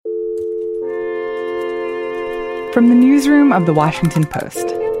From the newsroom of The Washington Post.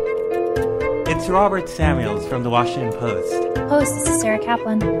 It's Robert Samuels from The Washington Post. Post, this is Sarah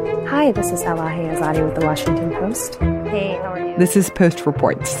Kaplan. Hi, this is Elahe Azadi with The Washington Post. Hey, how are you? This is Post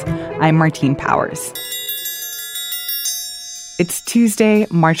Reports. I'm Martine Powers. It's Tuesday,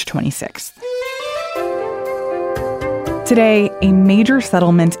 March 26th. Today, a major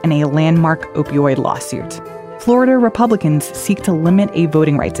settlement in a landmark opioid lawsuit. Florida Republicans seek to limit a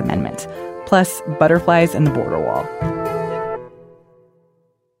voting rights amendment, plus butterflies in the border wall.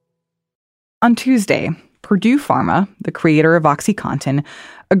 On Tuesday, Purdue Pharma, the creator of OxyContin,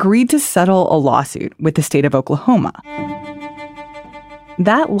 agreed to settle a lawsuit with the state of Oklahoma.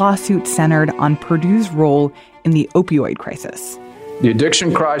 That lawsuit centered on Purdue's role in the opioid crisis. The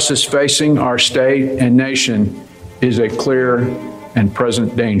addiction crisis facing our state and nation is a clear and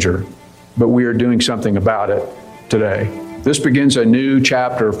present danger, but we are doing something about it today. This begins a new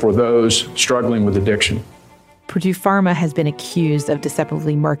chapter for those struggling with addiction. Purdue Pharma has been accused of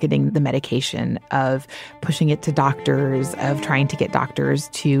deceptively marketing the medication, of pushing it to doctors, of trying to get doctors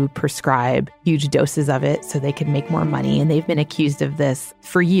to prescribe huge doses of it so they could make more money. And they've been accused of this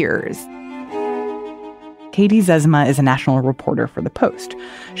for years. Katie Zezima is a national reporter for The Post.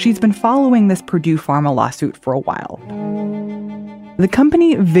 She's been following this Purdue Pharma lawsuit for a while. The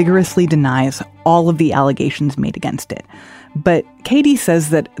company vigorously denies all of the allegations made against it. But Katie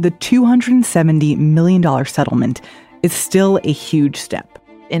says that the $270 million settlement is still a huge step.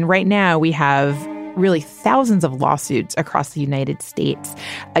 And right now we have really thousands of lawsuits across the United States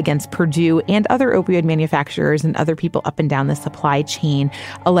against Purdue and other opioid manufacturers and other people up and down the supply chain,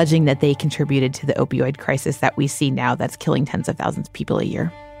 alleging that they contributed to the opioid crisis that we see now that's killing tens of thousands of people a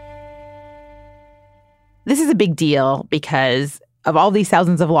year. This is a big deal because of all these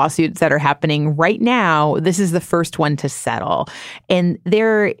thousands of lawsuits that are happening right now, this is the first one to settle. And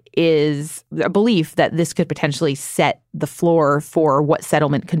there is a belief that this could potentially set the floor for what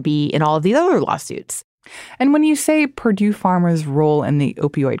settlement could be in all of these other lawsuits. And when you say Purdue Pharma's role in the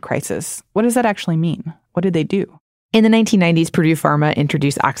opioid crisis, what does that actually mean? What did they do? In the 1990s, Purdue Pharma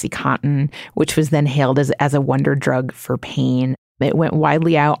introduced OxyContin, which was then hailed as a wonder drug for pain. It went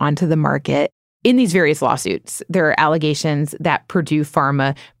widely out onto the market. In these various lawsuits, there are allegations that Purdue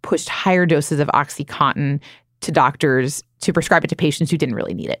Pharma pushed higher doses of OxyContin to doctors to prescribe it to patients who didn't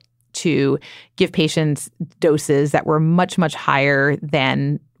really need it, to give patients doses that were much, much higher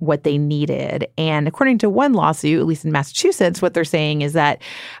than what they needed. And according to one lawsuit, at least in Massachusetts, what they're saying is that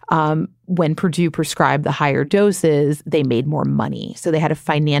when Purdue prescribed the higher doses, they made more money. So they had a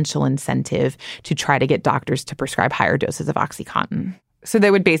financial incentive to try to get doctors to prescribe higher doses of OxyContin. So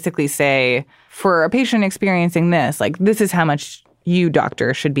they would basically say, for a patient experiencing this, like, this is how much you,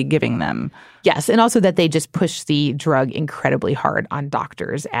 doctor, should be giving them. Yes, and also that they just push the drug incredibly hard on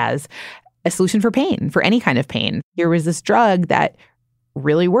doctors as a solution for pain, for any kind of pain. Here was this drug that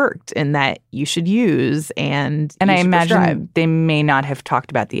really worked and that you should use and I imagine prescribe. They may not have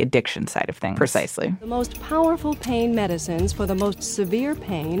talked about the addiction side of things. Precisely. The most powerful pain medicines for the most severe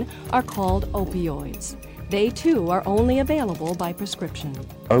pain are called opioids. They, too, are only available by prescription.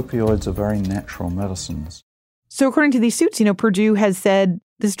 Opioids are very natural medicines. So according to these suits, Purdue has said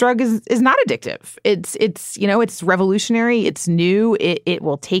this drug is not addictive. It's revolutionary. It's new. It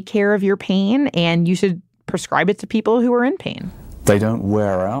will take care of your pain, and you should prescribe it to people who are in pain. They don't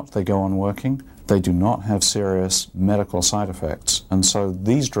wear out. They go on working. They do not have serious medical side effects. And so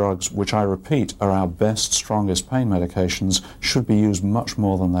these drugs, which I repeat are our best, strongest pain medications, should be used much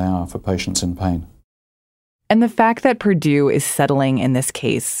more than they are for patients in pain. And the fact that Purdue is settling in this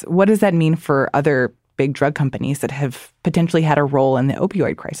case, what does that mean for other big drug companies that have potentially had a role in the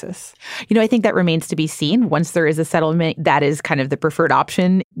opioid crisis? I think that remains to be seen. Once there is a settlement, that is kind of the preferred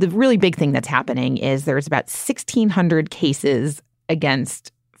option. The really big thing that's happening is there's about 1,600 cases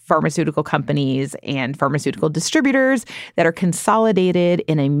against pharmaceutical companies and pharmaceutical distributors that are consolidated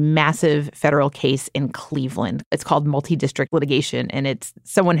in a massive federal case in Cleveland. It's called multi-district litigation, and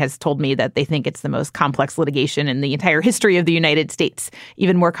someone has told me that they think it's the most complex litigation in the entire history of the United States,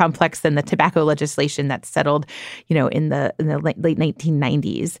 even more complex than the tobacco legislation that settled, in the late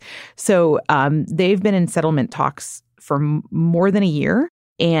 1990s. So they've been in settlement talks for more than a year,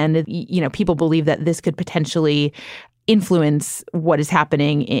 and people believe that this could potentially influence what is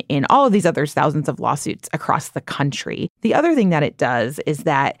happening in all of these other thousands of lawsuits across the country. The other thing that it does is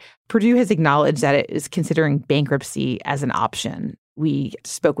that Purdue has acknowledged that it is considering bankruptcy as an option. We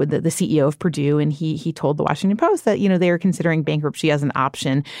spoke with the CEO of Purdue, and he told the Washington Post that, they are considering bankruptcy as an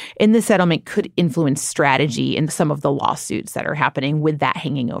option. And this settlement could influence strategy in some of the lawsuits that are happening with that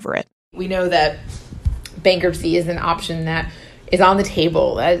hanging over it. We know that bankruptcy is an option that is on the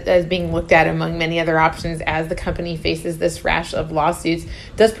table as being looked at among many other options as the company faces this rash of lawsuits.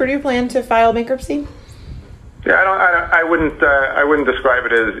 Does Purdue plan to file bankruptcy? Yeah, I wouldn't describe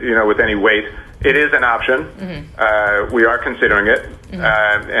it as, with any weight. It is an option. Mm-hmm. We are considering it,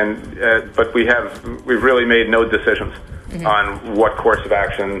 but we've really made no decisions mm-hmm. on what course of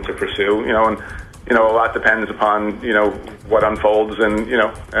action to pursue. A lot depends upon what unfolds in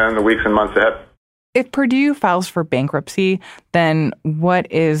the weeks and months ahead. If Purdue files for bankruptcy, then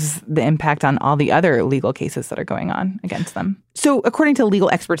what is the impact on all the other legal cases that are going on against them? So according to legal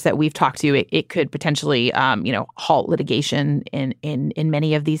experts that we've talked to, it could potentially, halt litigation in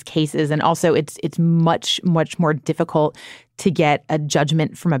many of these cases. And also it's much, much more difficult to get a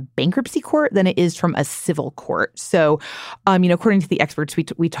judgment from a bankruptcy court than it is from a civil court. So, according to the experts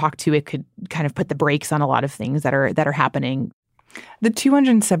we talked to, it could kind of put the brakes on a lot of things that are happening. The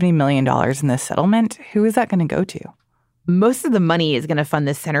 $270 million in this settlement, who is that going to go to? Most of the money is going to fund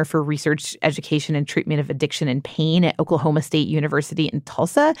the Center for Research, Education, and Treatment of Addiction and Pain at Oklahoma State University in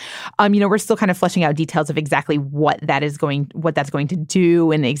Tulsa. We're still kind of fleshing out details of exactly what that's going to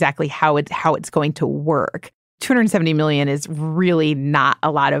do and exactly how it's going to work. $270 million is really not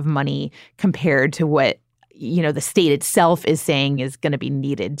a lot of money compared to what the state itself is saying is going to be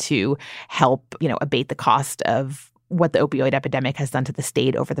needed to help abate the cost of what the opioid epidemic has done to the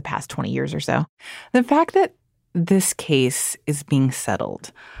state over the past 20 years or so. The fact that this case is being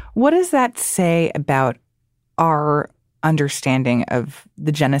settled, what does that say about our understanding of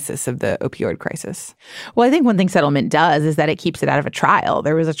the genesis of the opioid crisis? Well, I think one thing settlement does is that it keeps it out of a trial.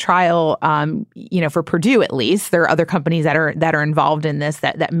 There was a trial, for Purdue at least. There are other companies that are involved in this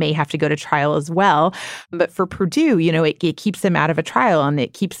that may have to go to trial as well. But for Purdue, it keeps them out of a trial and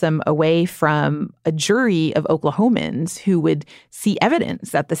it keeps them away from a jury of Oklahomans who would see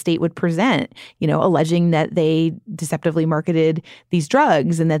evidence that the state would present, alleging that they deceptively marketed these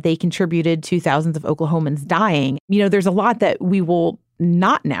drugs and that they contributed to thousands of Oklahomans dying. There's a lot that we will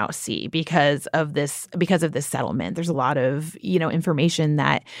not now see because of this settlement. There's a lot of, information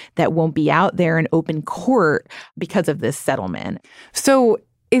that won't be out there in open court because of this settlement. So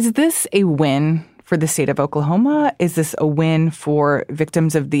is this a win for the state of Oklahoma? Is this a win for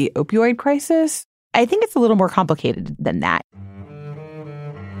victims of the opioid crisis? I think it's a little more complicated than that.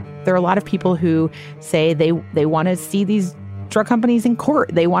 There are a lot of people who say they want to see these drug companies in court.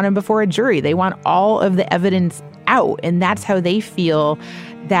 They want them before a jury. They want all of the evidence out. And that's how they feel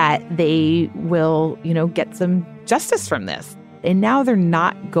that they will, get some justice from this. And now they're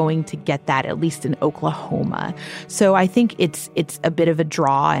not going to get that, at least in Oklahoma. So I think it's a bit of a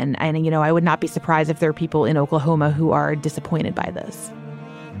draw. And I would not be surprised if there are people in Oklahoma who are disappointed by this.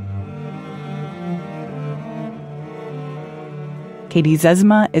 Katie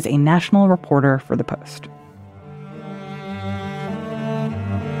Zezima is a national reporter for The Post.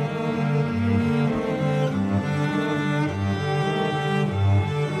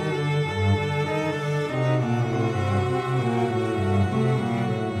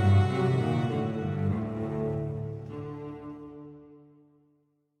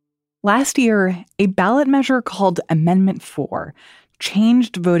 Last year, a ballot measure called Amendment 4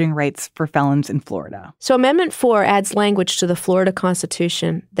 changed voting rights for felons in Florida. So Amendment 4 adds language to the Florida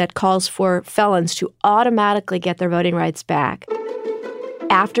Constitution that calls for felons to automatically get their voting rights back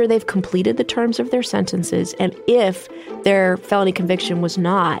after they've completed the terms of their sentences and if their felony conviction was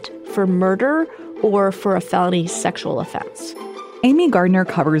not for murder or for a felony sexual offense. Amy Gardner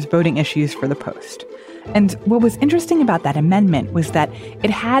covers voting issues for The Post. And what was interesting about that amendment was that it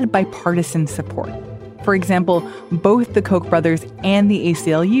had bipartisan support. For example, both the Koch brothers and the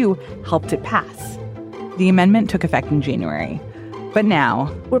ACLU helped it pass. The amendment took effect in January. But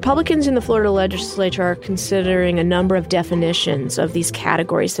now, Republicans in the Florida legislature are considering a number of definitions of these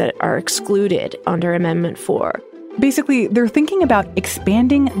categories that are excluded under Amendment 4. Basically, they're thinking about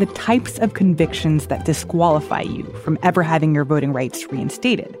expanding the types of convictions that disqualify you from ever having your voting rights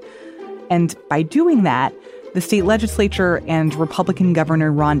reinstated. And by doing that, the state legislature and Republican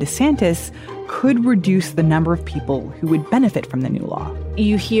Governor Ron DeSantis could reduce the number of people who would benefit from the new law.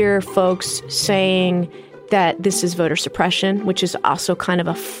 You hear folks saying that this is voter suppression, which is also kind of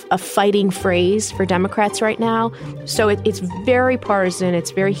a fighting phrase for Democrats right now. So it's very partisan,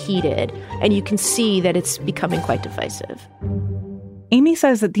 it's very heated, and you can see that it's becoming quite divisive. Amy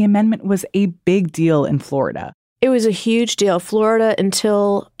says that the amendment was a big deal in Florida. It was a huge deal. Florida,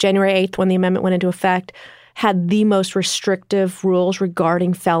 until January 8th, when the amendment went into effect, had the most restrictive rules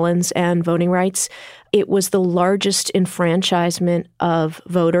regarding felons and voting rights. It was the largest enfranchisement of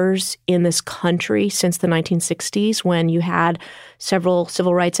voters in this country since the 1960s, when you had several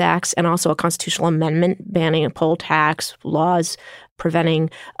civil rights acts and also a constitutional amendment banning a poll tax, laws preventing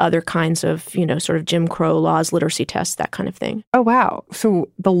other kinds of, sort of Jim Crow laws, literacy tests, that kind of thing. Oh, wow. So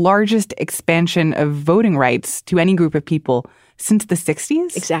the largest expansion of voting rights to any group of people since the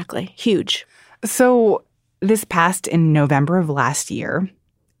 60s? Exactly. Huge. So this passed in November of last year.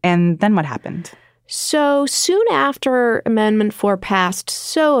 And then what happened? So soon after Amendment 4 passed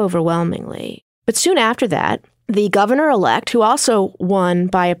so overwhelmingly, but soon after that, the governor-elect, who also won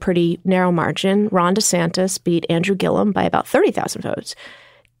by a pretty narrow margin, Ron DeSantis beat Andrew Gillum by about 30,000 votes,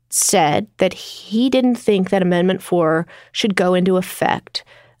 said that he didn't think that Amendment 4 should go into effect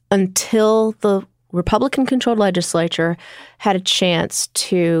until the Republican-controlled legislature had a chance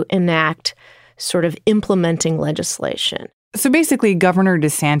to enact sort of implementing legislation. So basically, Governor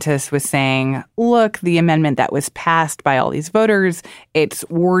DeSantis was saying, look, the amendment that was passed by all these voters, it's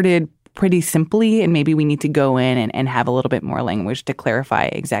worded pretty simply, and maybe we need to go in and have a little bit more language to clarify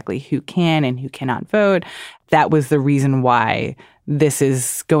exactly who can and who cannot vote. That was the reason why this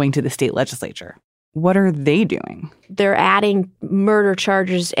is going to the state legislature. What are they doing? They're adding murder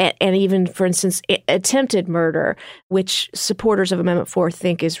charges and even, for instance, attempted murder, which supporters of Amendment 4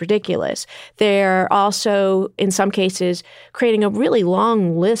 think is ridiculous. They're also, in some cases, creating a really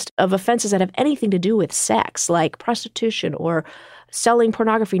long list of offenses that have anything to do with sex, like prostitution or selling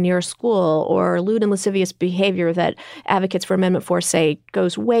pornography near a school, or lewd and lascivious behavior that advocates for Amendment 4 say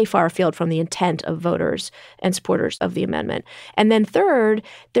goes way far afield from the intent of voters and supporters of the amendment. And then third,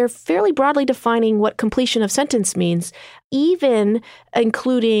 they're fairly broadly defining what completion of sentence means, even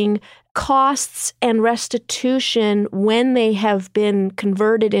including costs and restitution when they have been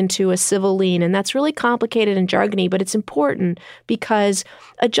converted into a civil lien. And that's really complicated and jargony, but it's important because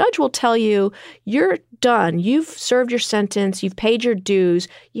a judge will tell you, you're done. You've served your sentence. You've paid your dues.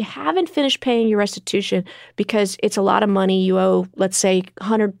 You haven't finished paying your restitution because it's a lot of money. You owe, let's say,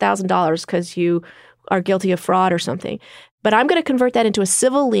 $100,000 because you are guilty of fraud or something. But I'm going to convert that into a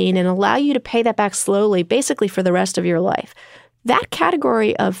civil lien and allow you to pay that back slowly, basically for the rest of your life. That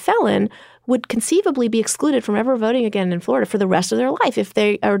category of felon would conceivably be excluded from ever voting again in Florida for the rest of their life if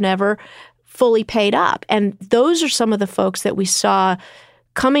they are never fully paid up. And those are some of the folks that we saw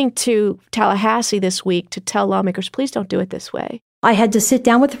coming to Tallahassee this week to tell lawmakers, please don't do it this way. I had to sit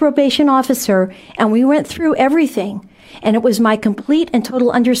down with the probation officer, and we went through everything. And it was my complete and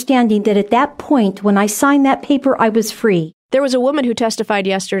total understanding that at that point, when I signed that paper, I was free. There was a woman who testified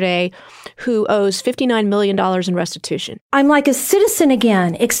yesterday who owes $59 million in restitution. I'm like a citizen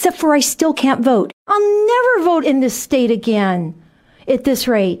again, except for I still can't vote. I'll never vote in this state again at this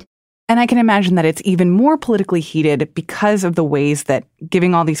rate. And I can imagine that it's even more politically heated because of the ways that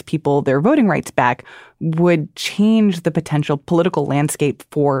giving all these people their voting rights back would change the potential political landscape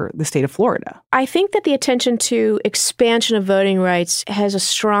for the state of Florida. I think that the attention to expansion of voting rights has a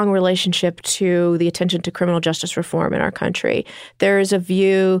strong relationship to the attention to criminal justice reform in our country. There is a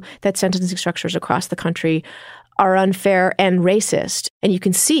view that sentencing structures across the country are unfair and racist. And you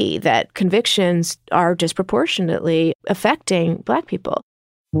can see that convictions are disproportionately affecting Black people.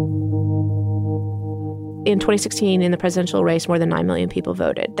 In 2016, in the presidential race, more than 9 million people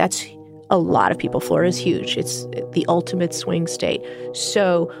voted. That's a lot of people. Florida is huge. It's the ultimate swing state.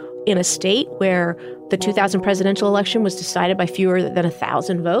 So in a state where the 2000 presidential election was decided by fewer than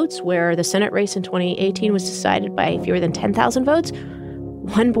 1,000 votes, where the Senate race in 2018 was decided by fewer than 10,000 votes,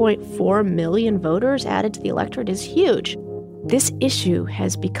 1.4 million voters added to the electorate is huge. This issue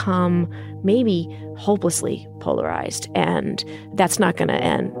has become maybe hopelessly polarized, and that's not going to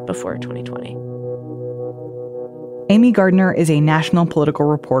end before 2020. Amy Gardner is a national political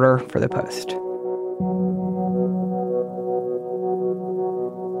reporter for The Post.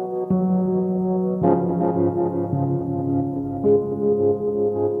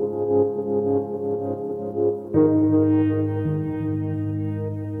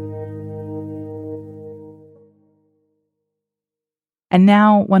 And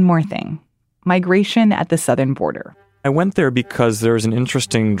now, one more thing. Migration at the southern border. I went there because there's an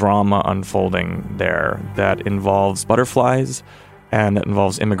interesting drama unfolding there that involves butterflies and that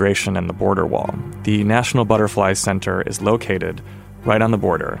involves immigration and the border wall. The National Butterfly Center is located right on the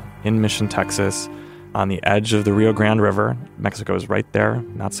border in Mission, Texas, on the edge of the Rio Grande River. Mexico is right there,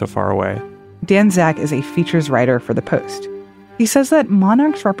 not so far away. Dan Zak is a features writer for The Post. He says that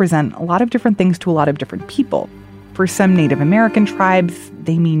monarchs represent a lot of different things to a lot of different people. For some Native American tribes,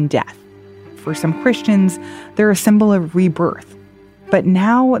 they mean death. For some Christians, they're a symbol of rebirth. But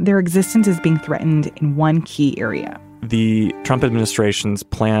now their existence is being threatened in one key area. The Trump administration's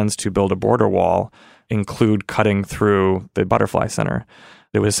plans to build a border wall include cutting through the Butterfly Center.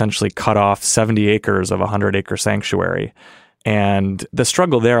 It would essentially cut off 70 acres of a 100-acre sanctuary. And the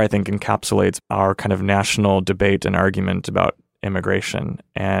struggle there, I think, encapsulates our kind of national debate and argument about immigration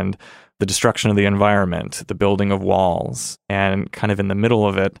and the destruction of the environment, the building of walls, and kind of in the middle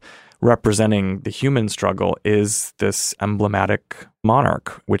of it, representing the human struggle, is this emblematic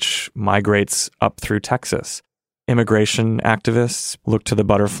monarch, which migrates up through Texas. Immigration activists look to the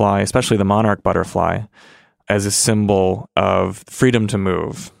butterfly, especially the monarch butterfly, as a symbol of freedom to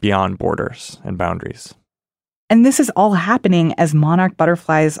move beyond borders and boundaries. And this is all happening as monarch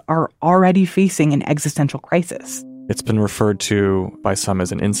butterflies are already facing an existential crisis. It's been referred to by some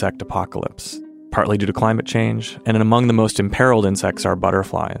as an insect apocalypse, partly due to climate change. And among the most imperiled insects are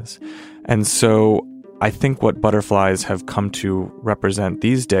butterflies. And so I think what butterflies have come to represent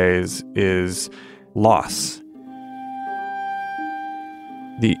these days is loss.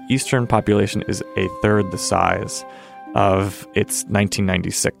 The eastern population is a third the size of its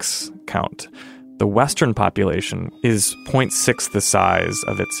 1996 count. The western population is 0.6 the size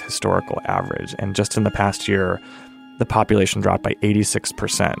of its historical average. And just in the past year, the population dropped by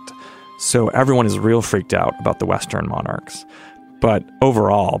 86%. So everyone is real freaked out about the western monarchs. But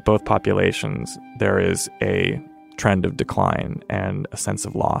overall, both populations, there is a trend of decline and a sense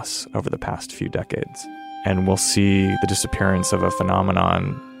of loss over the past few decades. And we'll see the disappearance of a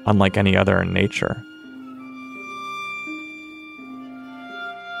phenomenon unlike any other in nature.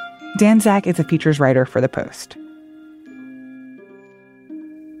 Dan Zak is a features writer for The Post.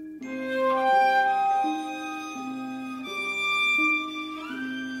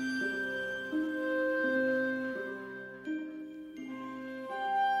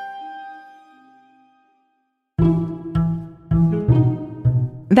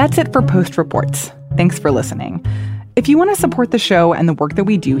 That's it for Post Reports. Thanks for listening. If you want to support the show and the work that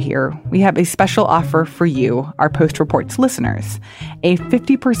we do here, we have a special offer for you, our Post Reports listeners, a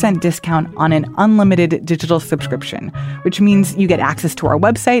 50% discount on an unlimited digital subscription, which means you get access to our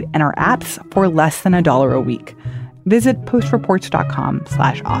website and our apps for less than $1 a week. Visit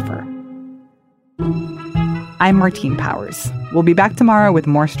postreports.com/offer. I'm Martine Powers. We'll be back tomorrow with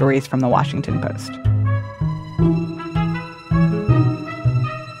more stories from the Washington Post.